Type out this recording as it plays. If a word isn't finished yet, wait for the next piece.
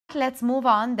Let's move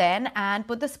on then and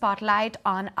put the spotlight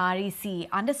on REC.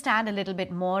 Understand a little bit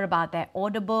more about their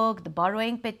order book, the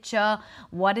borrowing picture,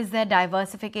 what is their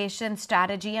diversification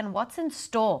strategy, and what's in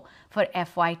store for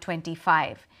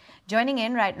FY25. Joining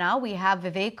in right now, we have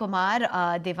Vivek Kumar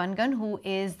Dewangan, who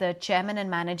is the Chairman and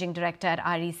Managing Director at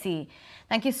REC.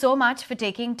 Thank you so much for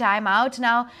taking time out.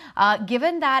 Now,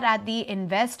 given that at the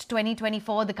Invest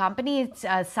 2024, the company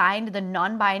signed the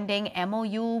non-binding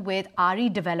MOU with RE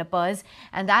developers,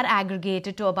 and that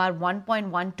aggregated to about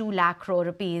 1.12 lakh crore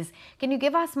rupees. Can you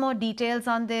give us more details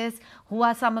on this? Who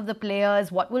are some of the players?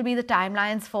 What will be the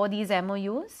timelines for these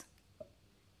MOUs?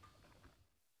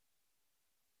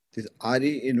 This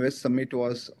RE Invest Summit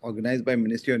was organized by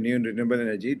Ministry of New and Renewable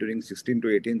Energy during 16th to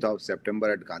 18th of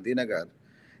September at Gandhinagar.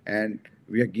 And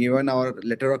we have given our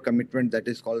letter of commitment that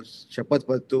is called Shapath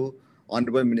Pattu,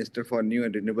 Honorable Minister for New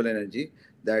and Renewable Energy,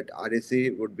 that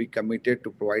REC would be committed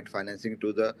to provide financing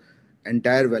to the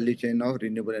entire value chain of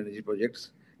renewable energy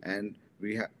projects. And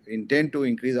we intend to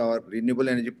increase our renewable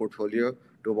energy portfolio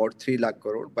to about 3 lakh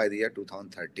crore by the year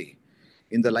 2030.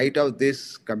 In the light of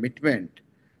this commitment,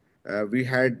 we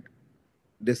had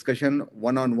discussion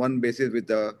one-on-one basis with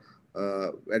the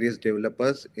various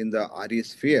developers in the RE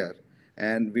sphere,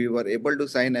 and we were able to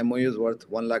sign MOUs worth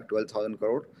 1,12,000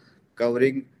 crore,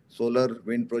 covering solar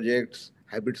wind projects,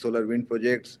 hybrid solar wind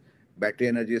projects, battery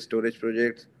energy storage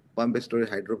projects, pump storage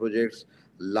hydro projects,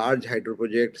 large hydro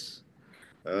projects,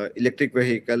 electric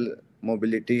vehicle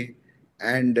mobility,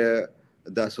 and the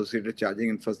associated charging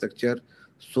infrastructure,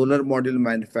 solar module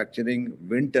manufacturing,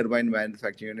 wind turbine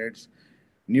manufacturing units,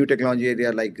 new technology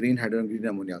area like green hydrogen, green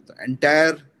ammonia. The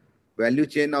entire value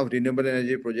chain of renewable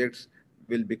energy projects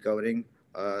will be covering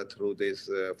through this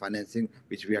financing,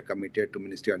 which we are committed to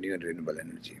Ministry of New and Renewable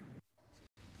Energy.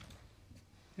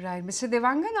 Right. Mr.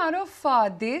 Dewangan, out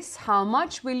of this, how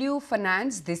much will you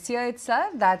finance this year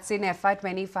itself? That's in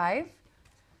FY25.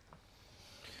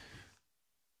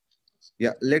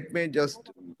 Yeah, let me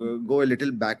just go a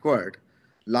little backward.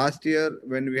 Last year,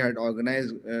 when we had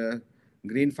organized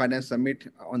Green Finance Summit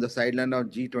on the sideline of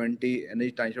G20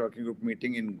 Energy Transition Working Group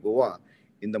meeting in Goa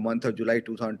in the month of July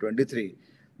 2023,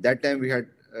 that time we had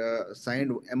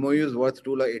signed MOUs worth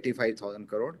 2,85,000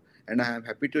 crore. And I am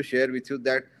happy to share with you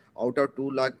that out of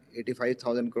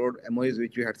 2,85,000 crore MOUs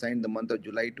which we had signed in the month of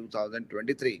July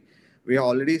 2023, we have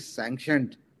already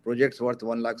sanctioned projects worth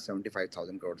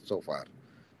 1,75,000 crore so far.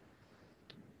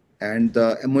 And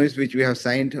the MOUs which we have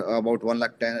signed about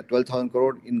 1,12,000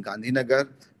 crore in Gandhinagar,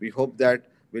 we hope that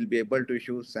we'll be able to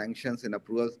issue sanctions and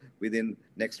approvals within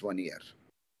next 1 year.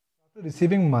 After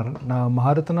receiving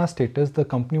Maharatna status, the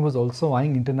company was also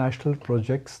eyeing international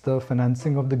projects, the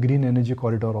financing of the green energy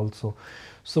corridor also.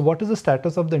 So what is the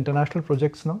status of the international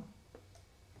projects now?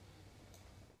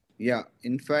 Yeah,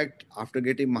 in fact, after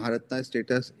getting Maharatna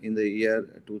status in the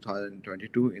year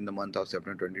 2022, in the month of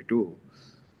September 22,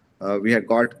 we have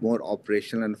got more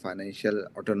operational and financial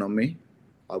autonomy.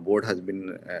 Our board has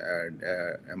been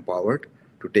empowered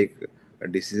to take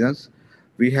decisions.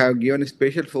 We have given a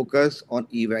special focus on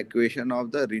evacuation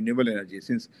of the renewable energy.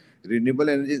 Since renewable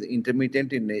energy is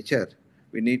intermittent in nature,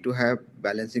 we need to have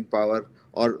balancing power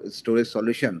or storage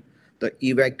solution. The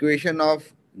evacuation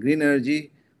of green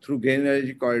energy through green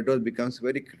energy corridors becomes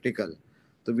very critical.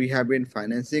 So we have been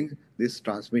financing this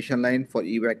transmission line for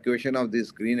evacuation of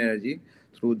this green energy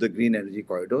through the green energy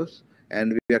corridors.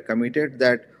 And we are committed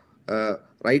that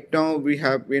right now we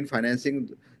have been financing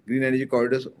green energy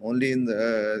corridors only in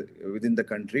within the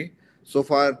country. So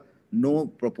far, no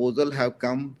proposal have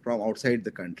come from outside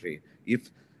the country. If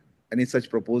any such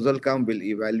proposal come, we'll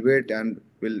evaluate and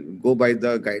we'll go by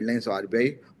the guidelines of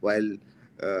RBI while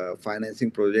financing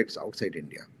projects outside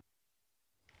India.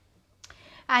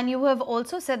 And you have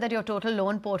also said that your total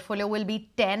loan portfolio will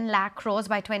be 10 lakh crores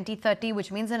by 2030,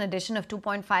 which means an addition of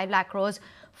 2.5 lakh crores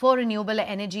for renewable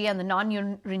energy and the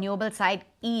non-renewable side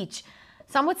each.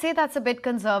 Some would say that's a bit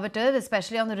conservative,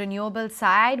 especially on the renewable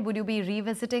side. Would you be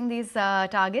revisiting these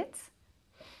targets?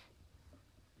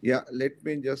 Yeah, let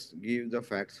me just give the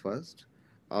facts first.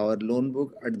 Our loan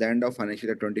book at the end of financial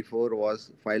year 24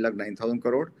 was 5,09,000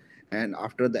 crore. And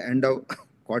after the end of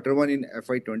quarter one in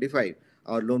FY25,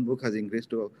 our loan book has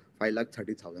increased to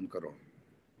 5,30,000 crore.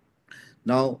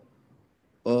 Now,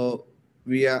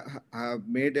 we have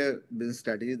made a business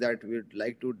strategy that we would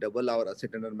like to double our asset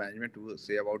under management to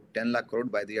say about 10 lakh crore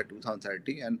by the year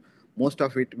 2030, and most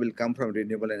of it will come from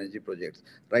renewable energy projects.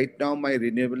 Right now, my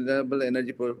renewable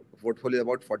energy portfolio is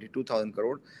about 42,000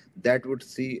 crore. That would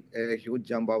see a huge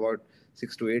jump, about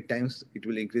 6 to 8 times. It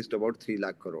will increase to about 3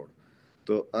 lakh crore.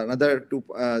 So another two,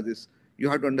 you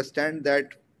have to understand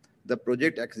that the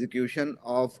project execution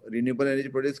of renewable energy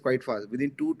projects quite fast.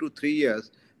 Within 2 to 3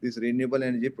 years, these renewable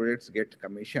energy projects get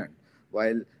commissioned,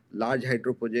 while large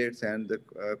hydro projects and the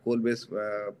coal-based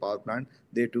power plant,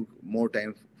 they took more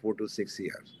time, 4 to 6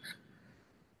 years.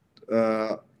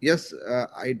 Yes,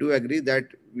 I do agree that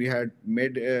we are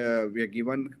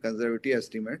given conservative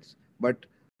estimates, but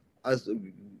as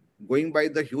going by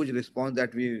the huge response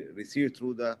that we received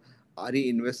through the RE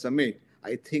Invest Summit,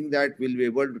 I think that we'll be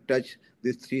able to touch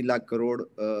this 3 lakh crore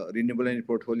renewable energy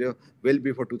portfolio well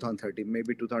before 2030.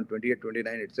 Maybe 2028-29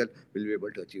 itself, we'll be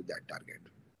able to achieve that target.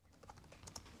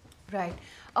 Right.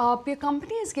 Your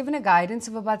company has given a guidance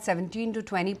of about 17 to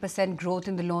 20% growth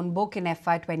in the loan book in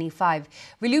FY25.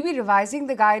 Will you be revising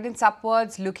the guidance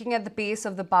upwards, looking at the pace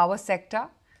of the power sector?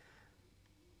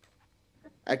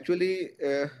 Actually,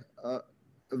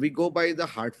 we go by the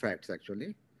hard facts,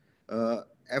 actually.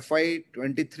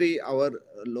 FY23, our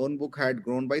loan book had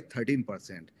grown by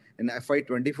 13%. In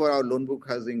FY24, our loan book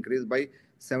has increased by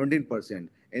 17%.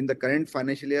 In the current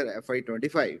financial year,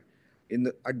 FY25,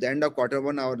 at the end of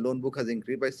Q1, our loan book has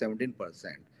increased by 17%.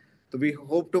 So we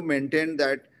hope to maintain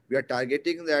that. We are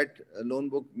targeting that loan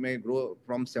book may grow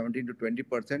from 17 to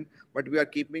 20%, but we are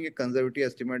keeping a conservative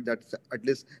estimate that at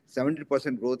least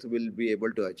 70% growth will be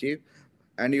able to achieve.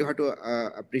 And you have to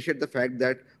appreciate the fact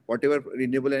that whatever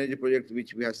renewable energy projects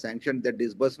which we have sanctioned, that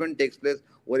disbursement takes place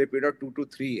over a period of 2 to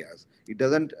 3 years. It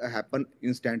doesn't happen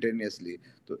instantaneously.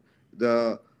 So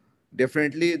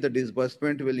definitely the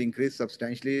disbursement will increase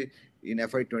substantially in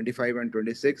FY25 and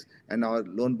 26, and our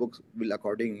loan books will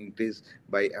accordingly increase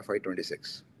by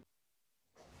FY26.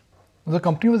 The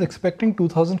company was expecting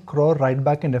 2,000 crore write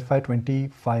back in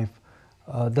FY25.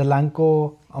 The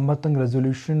Lanco Amartang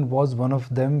resolution was one of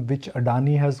them, which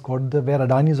Adani has got where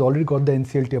Adani has already got the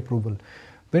NCLT approval.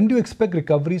 When do you expect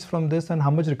recoveries from this, and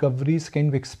how much recoveries can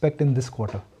we expect in this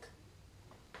quarter?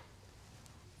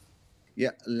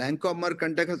 Yeah, Lanco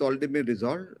Amarkantak has already been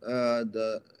resolved.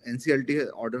 The NCLT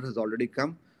order has already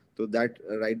come, so that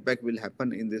write back will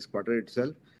happen in this quarter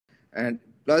itself. And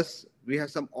plus, we have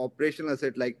some operational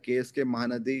assets like KSK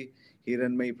Mahanadi,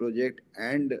 Hiranmaye project,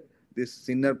 and this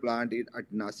Sinnar plant at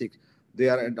Nasik. They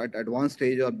are at advanced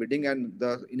stage of bidding, and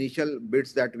the initial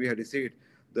bids that we have received,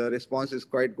 the response is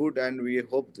quite good, and we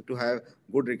hope to have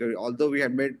good recovery. Although we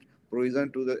have made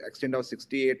provision to the extent of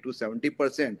 68 to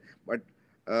 70%, but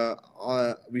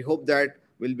we hope that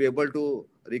we'll be able to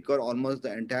recover almost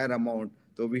the entire amount.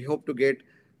 So we hope to get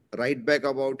right back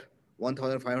about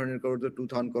 1,500 crore to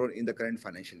 2,000 crore in the current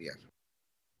financial year.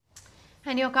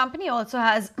 And your company also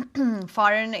has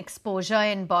foreign exposure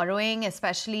in borrowing,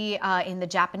 especially in the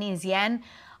Japanese yen.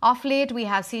 Of late, we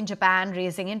have seen Japan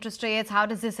raising interest rates. How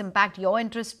does this impact your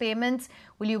interest payments?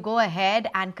 Will you go ahead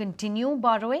and continue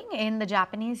borrowing in the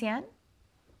Japanese yen?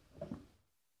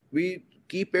 We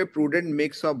keep a prudent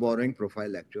mix of borrowing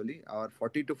profile, actually. Our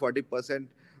 40 to 40%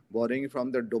 borrowing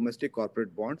from the domestic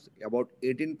corporate bonds. About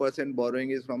 18%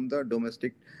 borrowing is from the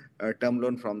domestic term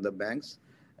loan from the banks.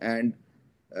 And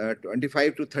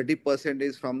 25 to 30%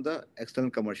 is from the external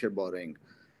commercial borrowing.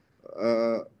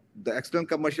 The external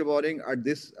commercial borrowing at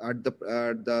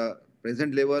the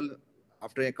present level,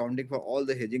 after accounting for all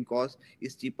the hedging costs,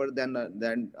 is cheaper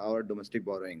than our domestic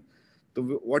borrowing. So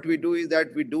what we do is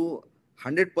that we do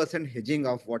 100% hedging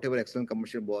of whatever external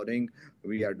commercial borrowing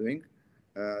we are doing.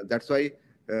 That's why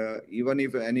even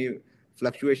if any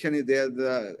fluctuation is there,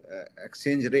 the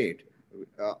exchange rate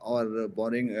or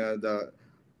borrowing,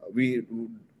 we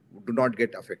do not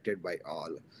get affected by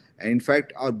all. And in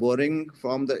fact, our borrowing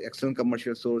from the external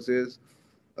commercial sources,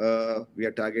 we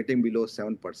are targeting below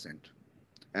 7%.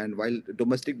 And while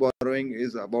domestic borrowing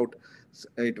is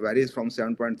it varies from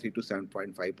 7.3 to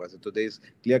 7.5%. So there is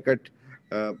clear-cut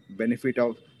benefit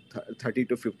of 30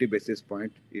 to 50 basis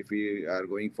points if we are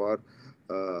going for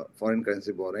foreign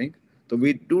currency borrowing. So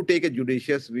we do take a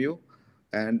judicious view,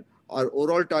 and our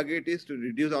overall target is to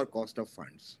reduce our cost of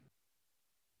funds.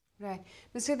 Right.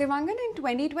 Mr. Dewangan, in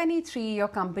 2023, your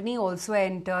company also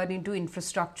entered into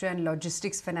infrastructure and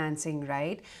logistics financing,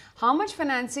 right? How much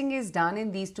financing is done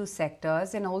in these two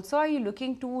sectors, and also are you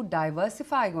looking to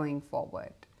diversify going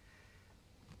forward?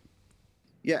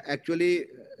 Yeah, actually,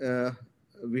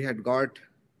 we had got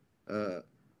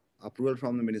approval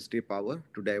from the Ministry of Power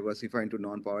to diversify into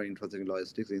non-power infrastructure and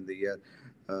logistics in the year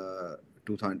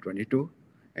 2022.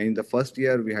 And in the first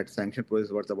year, we had sanctioned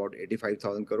projects worth about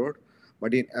 85,000 crore.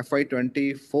 But in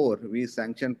FY24, we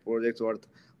sanctioned projects worth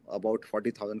about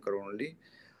 40,000 crore only.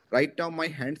 Right now, my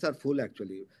hands are full,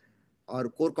 actually. Our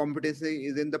core competency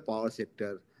is in the power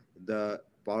sector, the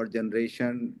power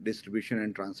generation, distribution,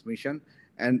 and transmission.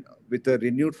 And with a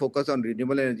renewed focus on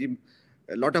renewable energy,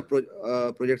 a lot of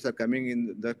projects are coming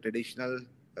in the traditional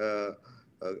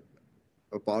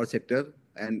power sector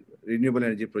and renewable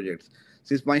energy projects.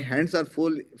 Since my hands are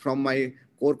full from my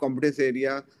core competence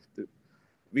area,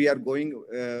 we are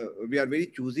very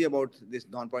choosy about this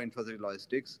non-power infrastructure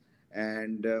logistics,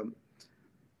 and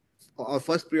our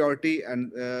first priority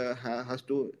has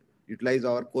to utilize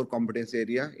our core competence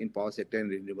area in power sector and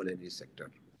renewable energy sector.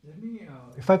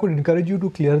 If I could encourage you to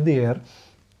clear the air,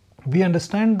 we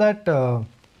understand that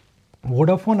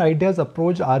Vodafone Idea's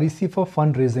approach REC for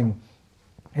fundraising.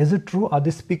 Is it true? Are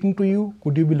they speaking to you?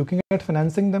 Could you be looking at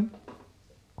financing them?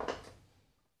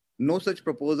 No such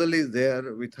proposal is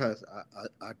there with us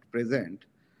at present.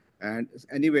 And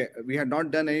anyway, we have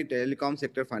not done any telecom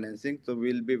sector financing, so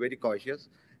we'll be very cautious.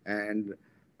 And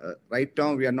right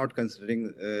now, we are not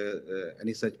considering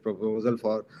any such proposal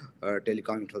for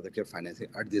telecom infrastructure financing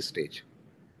at this stage.